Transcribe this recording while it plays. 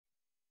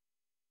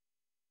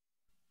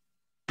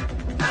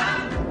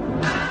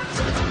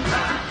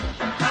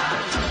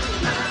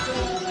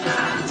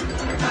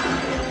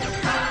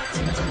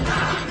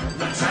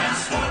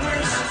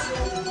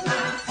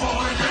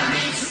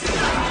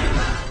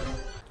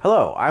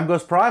Hello, I'm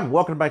Ghostprime.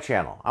 Welcome to my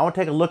channel. I want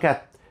to take a look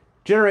at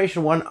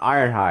Generation 1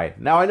 Ironhide.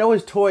 Now, I know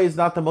his toy is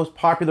not the most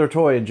popular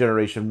toy in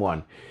Generation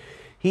 1.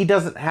 He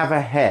doesn't have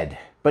a head,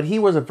 but he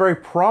was a very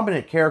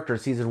prominent character in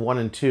Season 1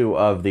 and 2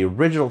 of the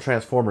original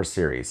Transformers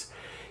series.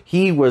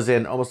 He was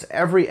in almost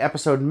every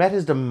episode, met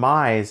his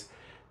demise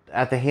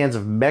at the hands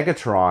of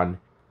Megatron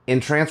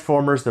in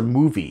Transformers the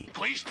movie.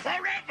 Please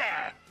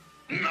forever!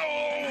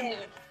 No!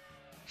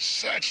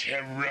 Such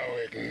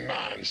heroic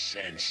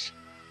nonsense.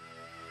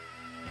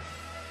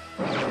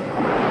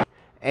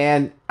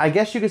 And I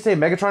guess you could say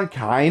Megatron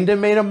kind of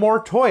made him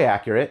more toy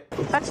accurate.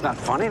 That's not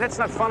funny. That's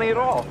not funny at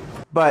all.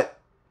 But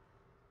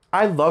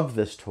I love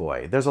this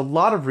toy. There's a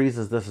lot of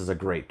reasons this is a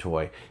great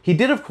toy. He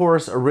did, of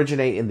course,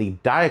 originate in the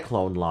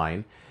Diaclone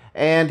line,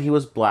 and he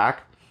was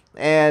black,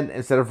 and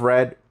instead of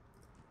red,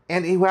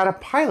 and he had a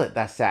pilot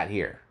that sat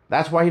here.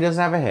 That's why he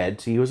doesn't have a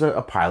head. So he was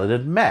a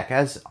piloted mech,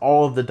 as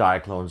all of the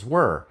Diaclones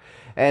were.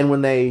 And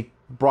when they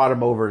brought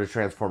him over to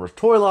Transformers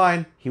toy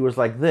line, he was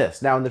like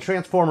this. Now, in the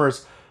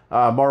Transformers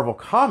Marvel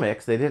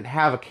Comics, they didn't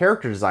have a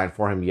character design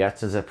for him yet,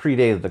 since it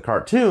predated the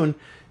cartoon.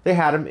 They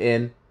had him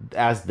in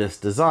as this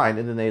design,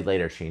 and then they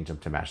later changed him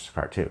to match the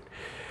cartoon,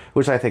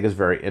 which I think is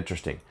very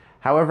interesting.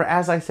 However,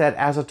 as I said,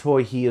 as a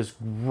toy, he is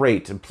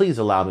great, and please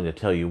allow me to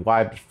tell you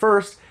why. But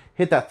first,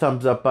 hit that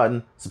thumbs up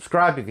button,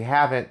 subscribe if you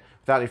haven't.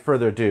 Without any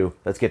further ado,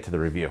 let's get to the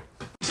review.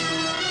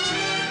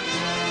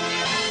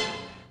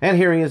 And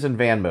here he is in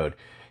van mode.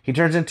 He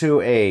turns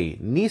into a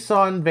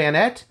Nissan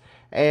Vanette,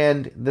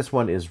 and this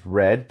one is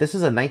red. This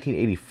is a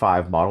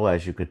 1985 model,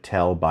 as you could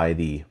tell by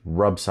the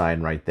rub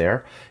sign right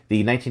there.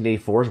 The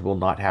 1984s will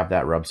not have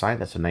that rub sign.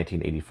 That's a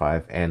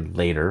 1985 and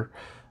later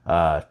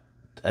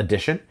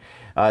edition.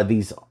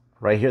 These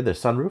right here, the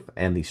sunroof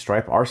and the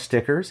stripe are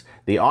stickers.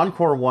 The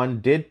Encore one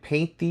did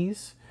paint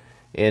these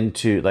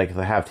into, like,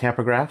 they have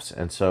tampographs,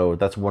 and so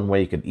that's one way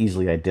you could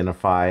easily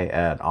identify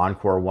an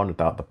Encore one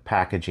without the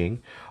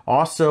packaging.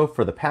 Also,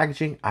 for the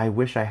packaging, I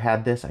wish I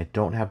had this. I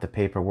don't have the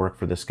paperwork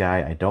for this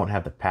guy. I don't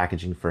have the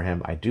packaging for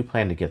him. I do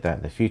plan to get that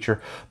in the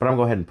future, but I'm going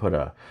to go ahead and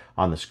put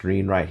on the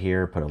screen right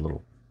here, put a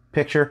little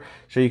picture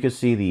so you can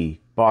see the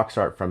box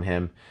art from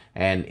him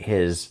and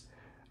his.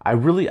 I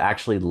really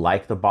actually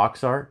like the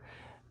box art.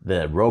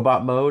 The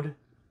robot mode,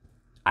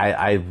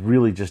 I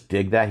really just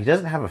dig that. He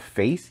doesn't have a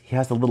face. He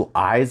has the little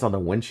eyes on the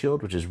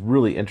windshield, which is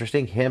really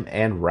interesting. Him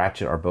and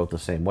Ratchet are both the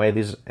same way.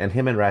 And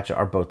him and Ratchet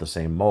are both the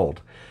same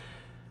mold.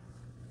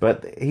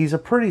 But he's a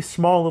pretty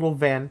small little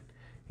van.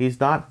 He's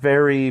not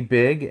very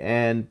big,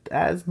 and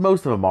as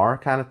most of them are,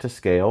 kind of to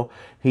scale.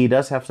 He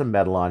does have some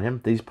metal on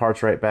him. These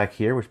parts right back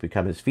here, which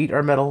become his feet,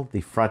 are metal.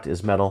 The front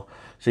is metal.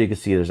 So you can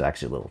see there's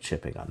actually a little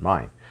chipping on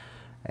mine.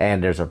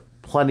 And there's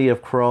plenty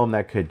of chrome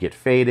that could get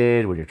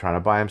faded when you're trying to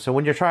buy them. So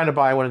when you're trying to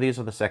buy one of these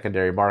on the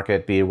secondary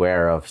market, be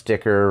aware of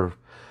sticker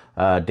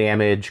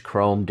damage,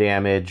 chrome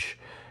damage,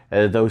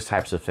 those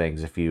types of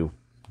things if you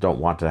don't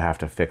want to have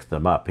to fix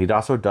them up. He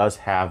also does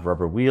have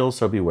rubber wheels,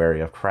 so be wary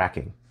of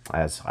cracking,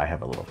 as I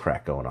have a little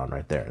crack going on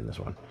right there in this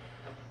one.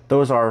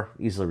 Those are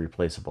easily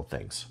replaceable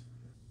things.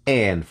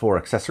 And for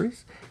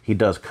accessories, he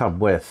does come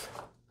with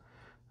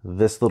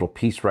this little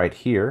piece right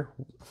here,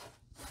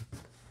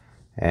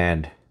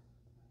 and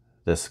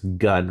this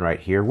gun right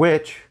here,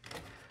 which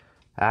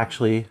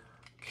actually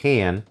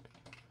can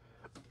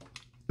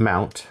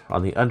mount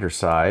on the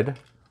underside.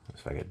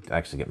 If I could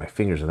actually get my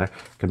fingers in there,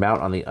 can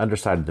mount on the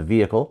underside of the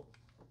vehicle,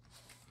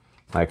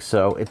 like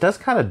so. It does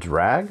kind of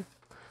drag.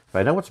 If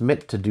I know what's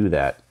meant to do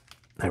that,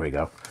 there we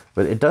go.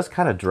 But it does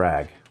kind of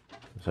drag,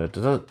 so it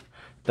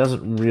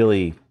doesn't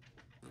really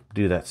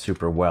do that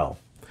super well.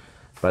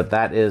 But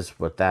that is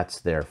what that's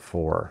there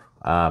for.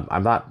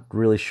 I'm not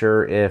really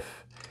sure if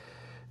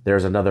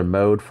there's another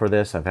mode for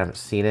this. I haven't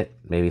seen it.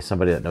 Maybe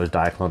somebody that knows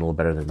Diaclone a little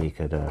better than me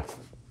could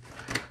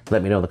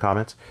let me know in the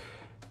comments.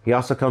 He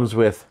also comes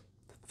with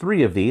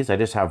 3 of these. I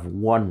just have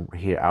one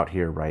out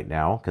here right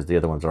now because the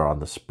other ones are on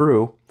the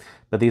sprue.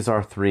 But these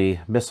are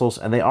 3 missiles,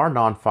 and they are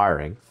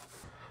non-firing.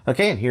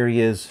 Okay, and here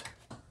he is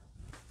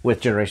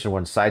with Generation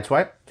 1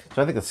 Sideswipe.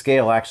 So I think the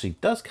scale actually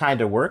does kind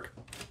of work.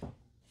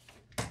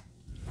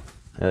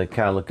 They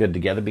kind of look good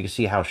together, but you can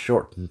see how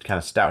short and kind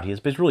of stout he is,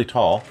 but he's really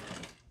tall.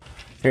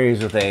 Here he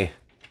is with a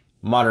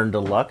Modern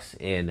Deluxe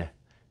in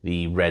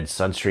the red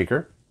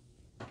Sunstreaker.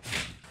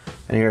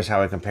 And here's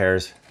how it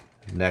compares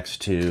next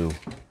to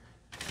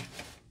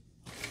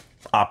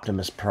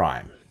Optimus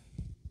Prime.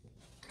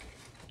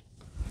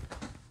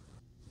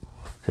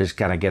 So just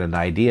kind of get an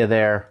idea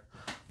there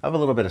of a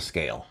little bit of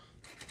scale.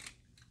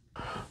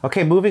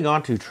 Okay, moving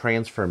on to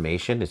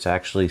transformation. It's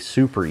actually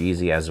super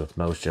easy, as with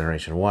most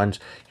Generation 1s.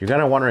 You're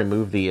going to want to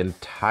remove the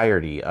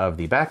entirety of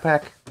the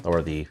backpack,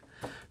 or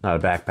not a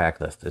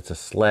backpack, it's a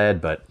sled,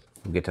 but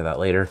we'll get to that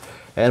later.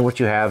 And what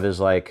you have is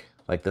like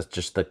this,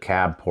 just the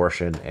cab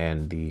portion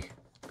and the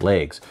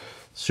legs.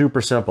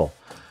 Super simple.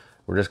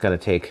 We're just going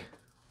to take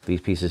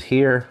these pieces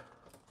here,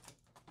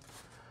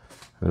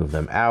 move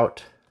them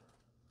out.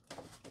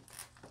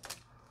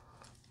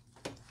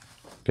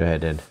 Go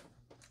ahead and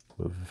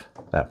move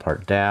that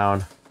part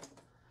down.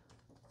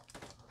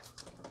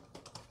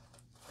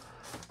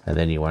 And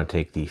then you want to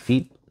take the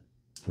feet,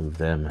 move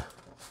them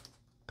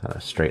kind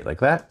of straight like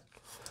that.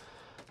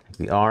 Take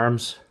the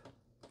arms,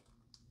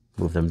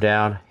 move them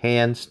down.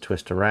 Hands,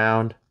 twist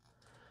around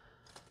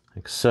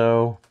like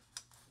so.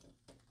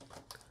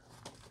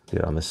 Do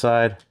it on the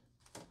side.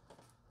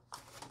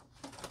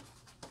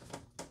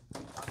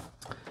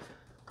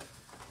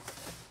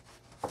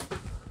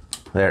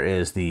 There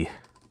is the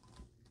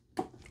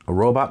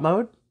robot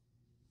mode.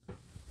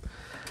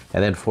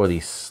 And then for the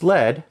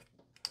sled,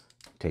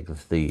 take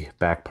the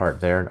back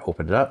part there and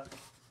open it up.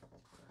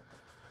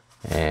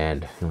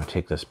 And I'm going to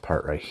take this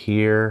part right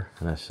here.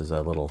 And this is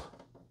a little,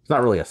 it's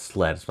not really a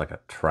sled, it's like a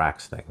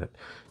tracks thing.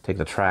 Take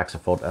the tracks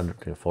and fold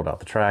out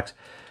the tracks.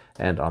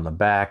 And on the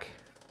back,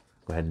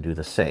 go ahead and do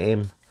the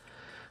same.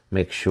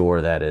 Make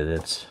sure that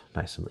it's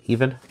nice and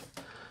even.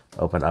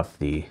 Open up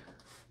the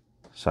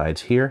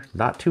sides here,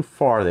 not too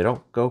far. They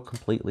don't go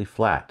completely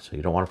flat, so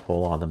you don't want to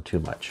pull on them too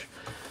much.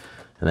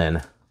 And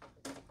then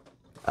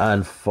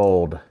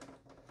unfold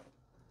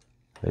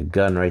the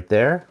gun right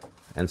there.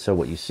 And so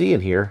what you see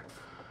in here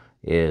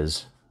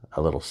is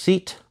a little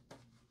seat,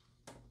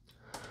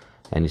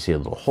 and you see a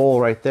little hole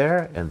right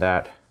there, and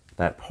that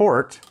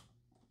port,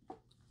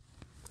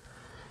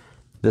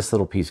 this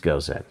little piece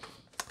goes in.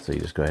 So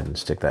you just go ahead and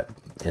stick that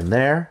in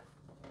there,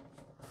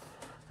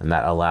 and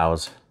that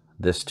allows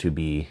this to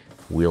be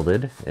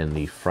wielded in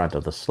the front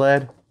of the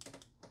sled.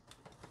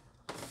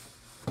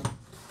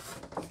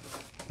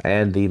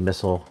 And the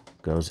missile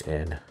goes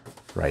in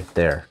right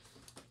there.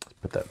 Let's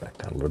put that back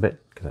down a little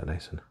bit, get that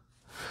nice and...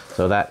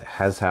 So that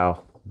has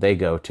how they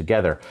go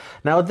together.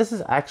 Now this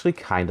is actually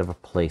kind of a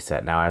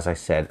playset. Now, as I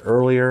said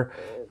earlier,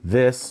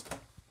 this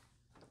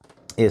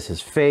is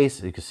his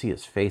face. You can see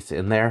his face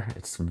in there.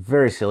 It's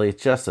very silly.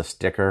 It's just a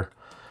sticker.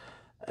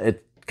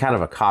 It's kind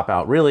of a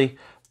cop-out, really.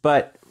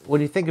 But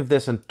when you think of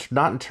this,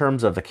 not in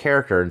terms of the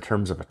character, in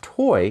terms of a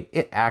toy,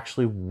 it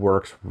actually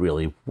works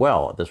really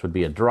well. This would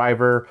be a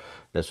driver.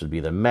 This would be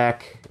the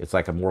mech. It's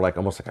like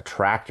almost like a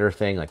tractor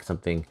thing, like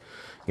something,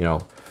 you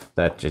know,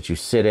 that you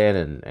sit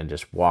in and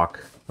just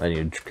walk and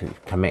you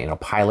come in,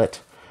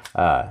 pilot.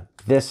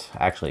 This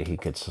actually, he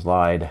could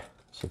slide.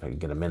 See if I can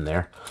get him in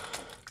there.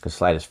 Could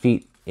slide his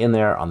feet in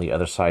there on the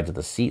other sides of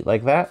the seat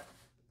like that,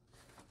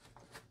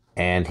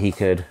 and he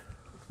could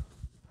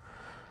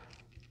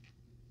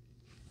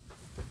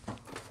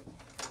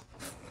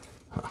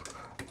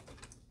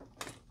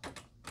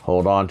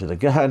hold on to the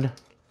gun.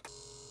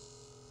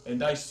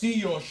 And I see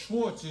your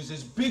Schwartz is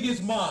as big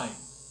as mine.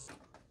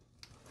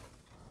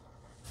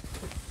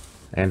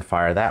 And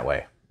fire that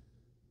way.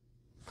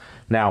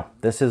 Now,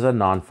 this is a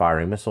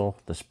non-firing missile.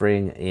 The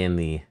spring in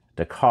the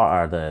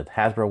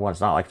Hasbro one's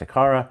not like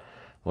Takara,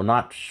 will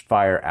not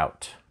fire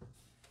out.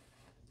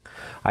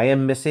 I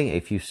am missing a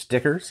few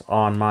stickers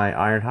on my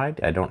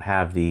Ironhide. I don't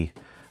have the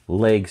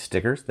leg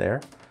stickers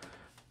there.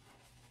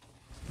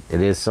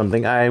 It is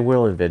something I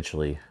will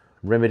eventually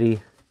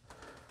remedy.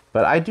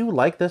 But I do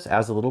like this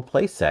as a little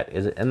play set,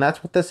 and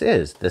that's what this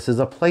is. This is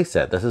a play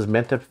set. This is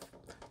meant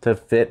to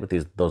fit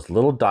with those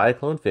little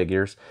Diaclone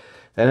figures.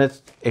 And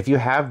if you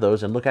have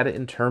those and look at it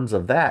in terms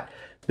of that,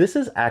 this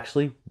is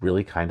actually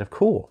really kind of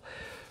cool.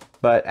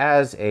 But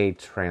as a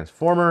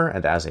Transformer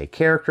and as a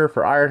character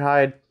for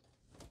Ironhide,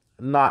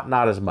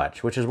 not as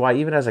much. Which is why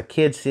even as a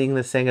kid seeing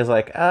this thing is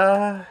like,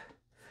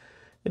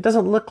 it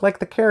doesn't look like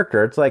the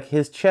character. It's like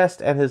his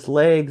chest and his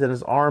legs and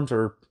his arms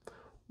are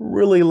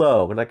really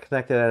low and like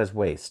connected at his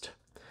waist.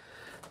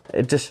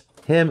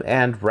 Him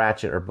and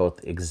Ratchet are both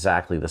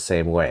exactly the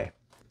same way.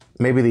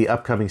 Maybe the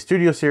upcoming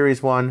Studio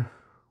Series one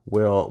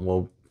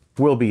will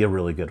be a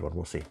really good one.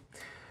 We'll see.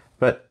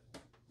 But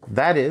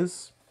that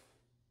is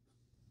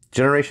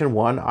Generation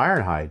 1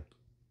 Ironhide.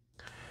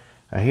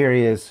 Here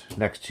he is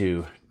next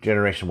to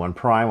Generation 1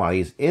 Prime while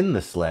he's in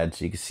the sled.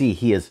 So you can see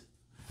he is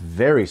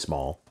very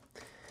small.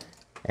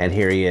 And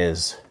here he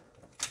is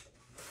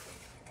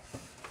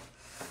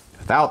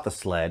without the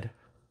sled.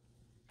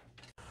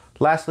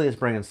 Lastly is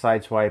bringing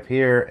Sideswipe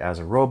here as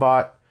a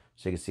robot.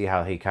 So you can see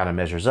how he kind of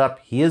measures up.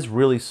 He is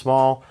really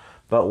small,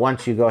 but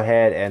once you go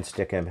ahead and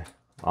stick him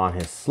on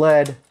his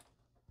sled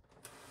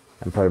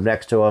and put him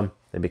next to him,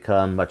 they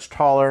become much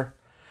taller.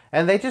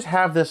 And they just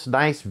have this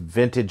nice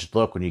vintage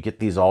look when you get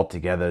these all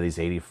together, these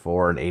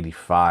 84 and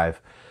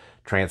 85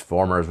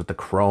 Transformers with the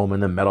chrome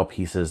and the metal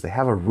pieces. They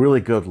have a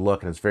really good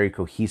look, and it's very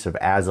cohesive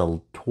as a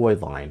toy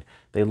line.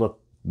 They look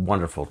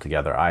wonderful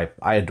together.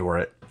 I adore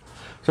it.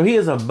 So he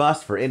is a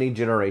must for any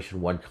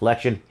Generation 1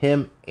 collection,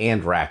 him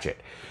and Ratchet.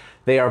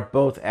 They are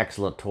both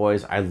excellent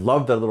toys. I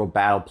love the little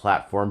battle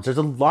platforms. There's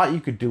a lot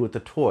you could do with the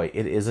toy.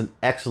 It is an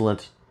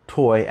excellent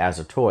toy as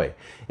a toy.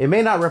 It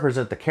may not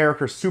represent the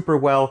character super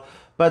well,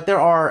 but there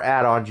are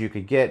add-ons you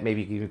could get.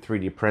 Maybe you can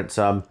 3D print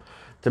some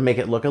to make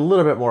it look a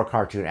little bit more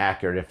cartoon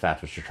accurate if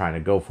that's what you're trying to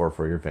go for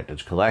your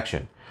vintage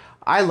collection.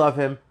 I love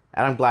him,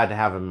 and I'm glad to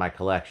have him in my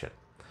collection.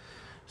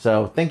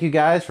 So thank you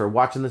guys for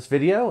watching this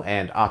video,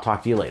 and I'll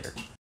talk to you later.